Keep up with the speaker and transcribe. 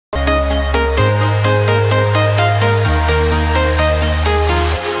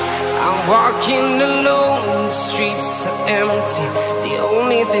walking alone, the streets are empty. The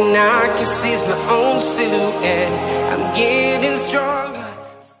only thing I can see is my own silhouette. I'm getting stronger.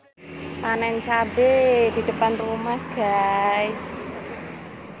 Panen cabai di depan rumah, guys.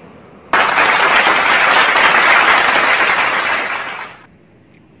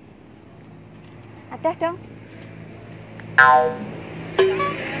 Ada dong.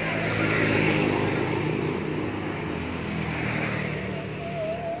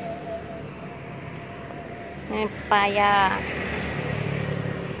 Ini paya.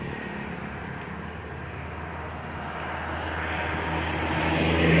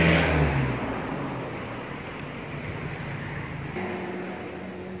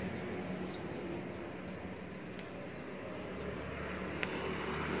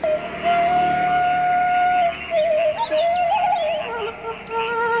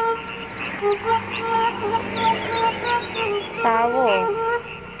 Sawo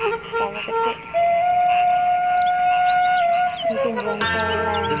kecil. Mungkin lengkeng.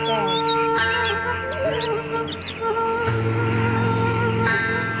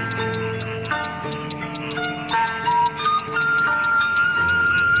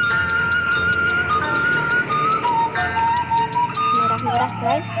 Merah-merah,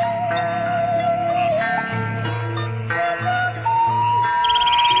 guys.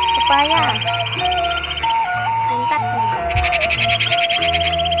 Pepaya. Pintar nih.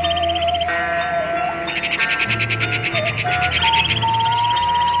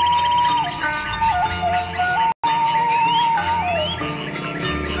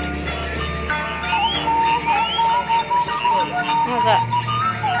 Masa?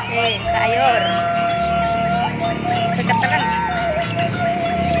 Sayur. Dekat-dekat.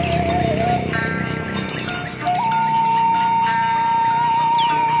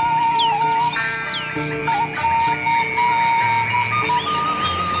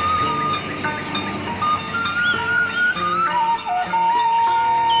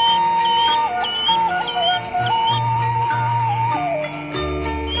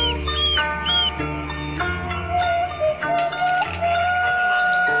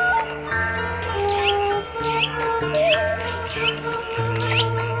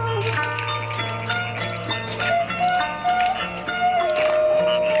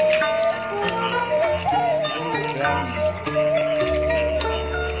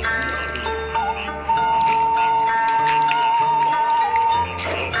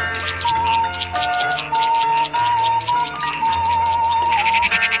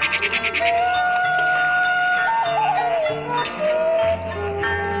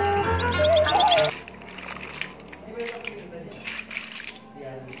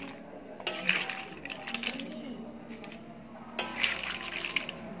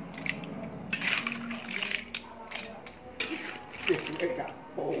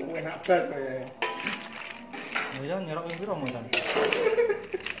 Enak banget kayaknya. Ya nyerok yang piro kan.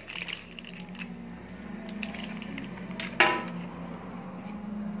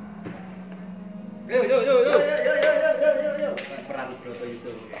 Yo. Perang broto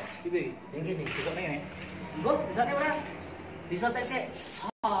itu. Iki, yang gini, besok nih. Engko besoknya ora. Disotek sik.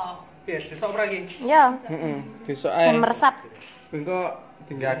 Yes, besok ora iki. Ya. Besok ae. Meresap. Engko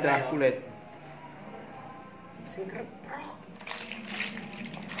tinggal ada kulit. Sing kreprok.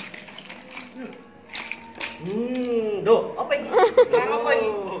 Do, apa ini? Kerang apa ini?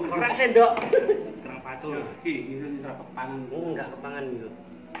 Kerang sendok. Kerang pacul. Ini kerang kepangan. Enggak kepangan gitu.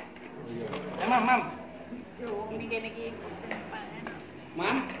 Mam. Ini kene iki.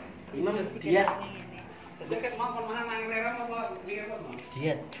 Mam, Imam diet. Seket mau kon mangan nang lereng apa piye kok?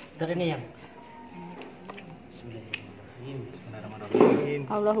 Diet. Terus ini yang. Bismillahirrahmanirrahim.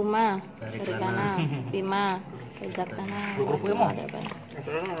 Allahumma barikana bima razaqtana. Kerupuknya mau?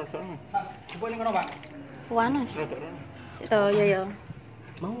 Kerupuk ini kono, Pak. Panas. Oh iya.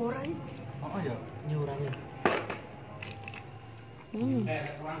 Mau ora iki? Oh ya, nyurangnya.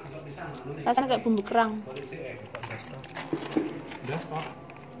 Rasanya kayak bumbu kerang. Udah, Pak.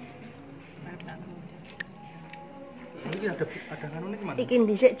 Ini ada nganu nih gimana?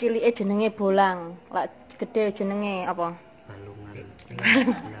 Iki dhisik cilike jenenge bolang. Lak gede jenenge apa? Balungan.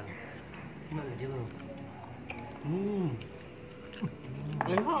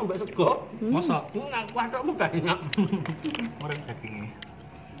 Enak mbak sego. Masa? Ku ngaku atokmu gak enak. Orang dagingnya.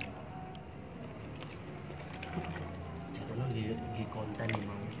 Jadinya di konten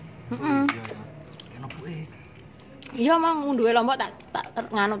memang. Iya. Enak buke. Iya, Mang, duwe lombok tak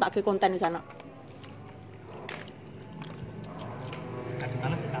nganu tak ge konten di sana.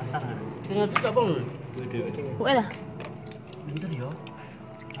 Kadang-kadang sih kasar kan. Ini juga apa lho? Buke lah. Pinter ya.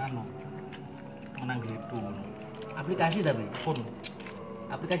 Anu. Menang gitu. Aplikasi tapi pun.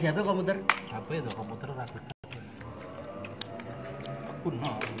 Aplikasi HP komputer? HP itu komputer aku.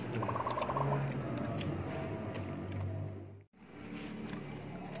 Kuno.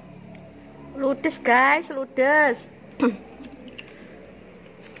 Ludes guys, ludes.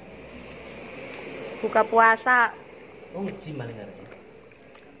 Buka puasa. Oh, ngecim paling ada.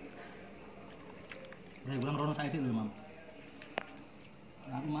 Udah bilang Rono saya itu, Mam.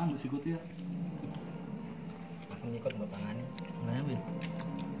 Aku mandu sikut ya. Aku nyikut buat tangannya. Nah, ya, Win.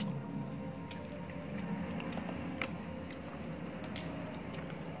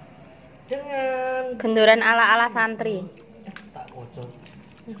 Dengan Gendoran ala-ala santri. tak kocok.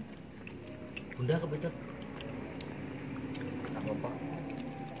 Bunda kepedot. Tak apa.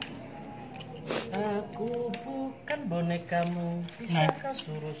 Aku bukan bonekamu, bisakah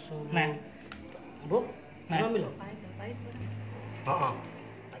suruh-suruh? Bu, ambil loh. Pahit.